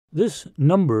This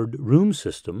numbered room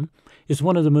system is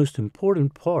one of the most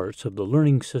important parts of the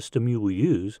learning system you will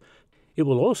use. It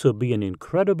will also be an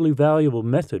incredibly valuable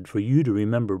method for you to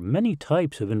remember many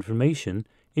types of information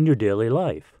in your daily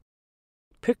life.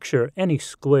 Picture any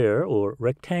square or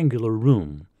rectangular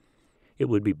room. It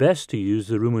would be best to use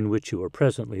the room in which you are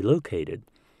presently located.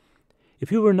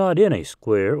 If you are not in a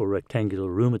square or rectangular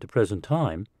room at the present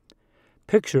time,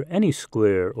 picture any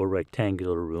square or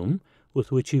rectangular room with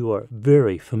which you are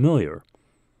very familiar.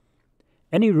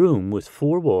 Any room with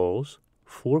 4 walls,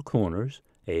 4 corners,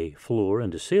 a floor,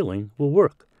 and a ceiling will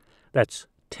work. That's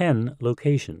 10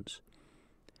 locations.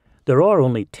 There are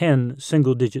only 10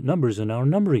 single-digit numbers in our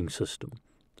numbering system,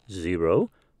 0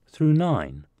 through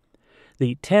 9.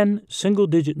 The 10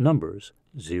 single-digit numbers,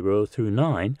 0 through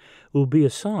 9, will be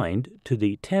assigned to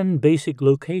the 10 basic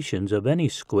locations of any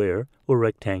square or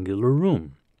rectangular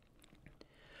room.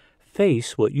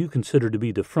 Face what you consider to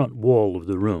be the front wall of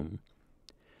the room.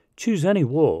 Choose any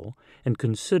wall and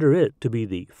consider it to be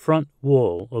the front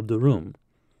wall of the room.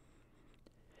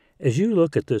 As you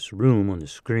look at this room on the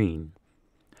screen,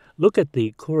 look at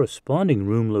the corresponding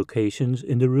room locations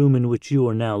in the room in which you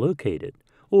are now located,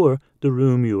 or the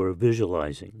room you are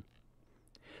visualizing.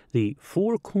 The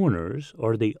 4 corners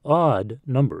are the odd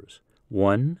numbers,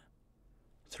 1,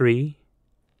 3,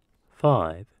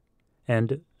 5,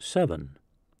 and 7.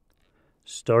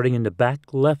 Starting in the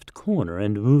back left corner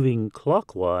and moving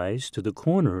clockwise to the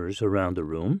corners around the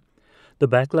room, the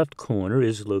back left corner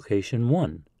is location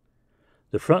 1.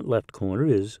 The front left corner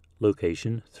is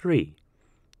location 3.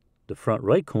 The front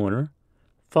right corner,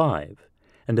 5,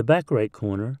 and the back right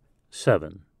corner,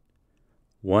 7.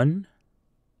 1,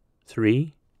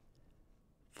 3,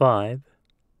 5,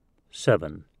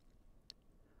 7.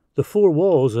 The 4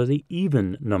 walls are the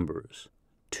even numbers,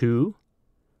 2,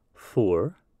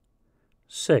 4,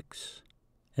 6,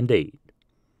 and 8.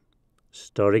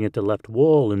 Starting at the left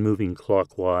wall and moving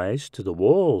clockwise to the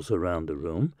walls around the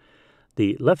room,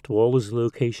 the left wall is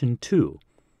location 2.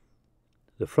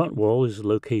 The front wall is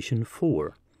location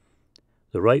 4.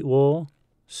 The right wall,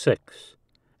 6,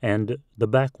 and the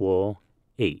back wall,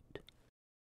 8.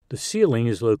 The ceiling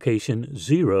is location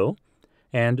 0,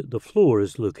 and the floor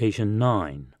is location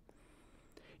 9.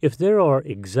 If there are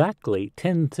exactly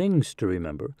 10 things to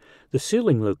remember, the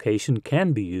ceiling location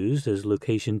can be used as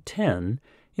location 10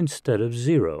 instead of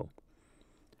 0.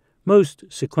 Most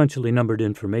sequentially numbered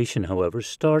information, however,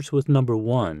 starts with number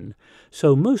 1,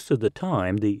 so most of the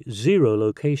time the 0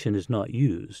 location is not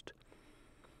used.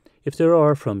 If there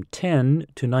are from 10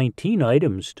 to 19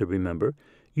 items to remember,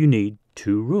 you need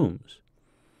 2 rooms.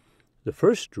 The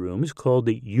first room is called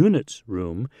the units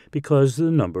room because the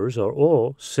numbers are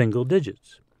all single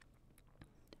digits.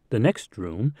 The next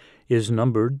room is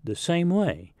numbered the same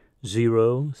way,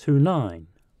 0 through 9,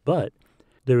 but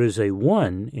there is a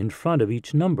 1 in front of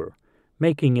each number,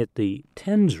 making it the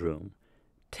tens room,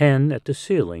 10 at the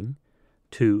ceiling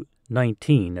to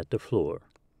 19 at the floor.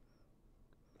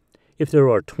 If there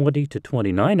are 20 to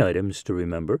 29 items to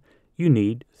remember, you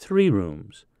need 3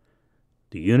 rooms.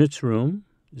 The units room,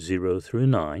 0 through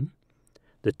 9,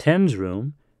 the tens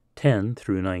room, 10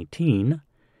 through 19,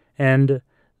 and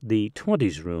the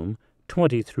 20s room,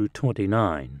 20 through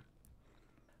 29.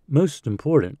 Most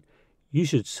important, you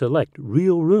should select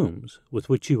real rooms with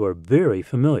which you are very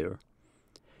familiar.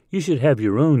 You should have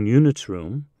your own units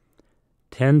room,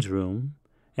 tens room,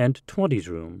 and 20s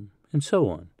room, and so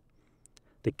on.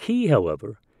 The key,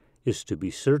 however, is to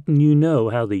be certain you know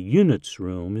how the units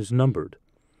room is numbered.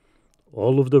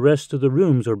 All of the rest of the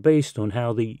rooms are based on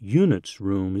how the units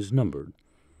room is numbered.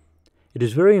 It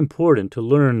is very important to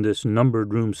learn this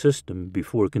numbered room system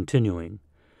before continuing.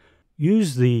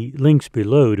 Use the links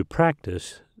below to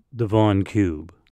practice the Vaughn Cube.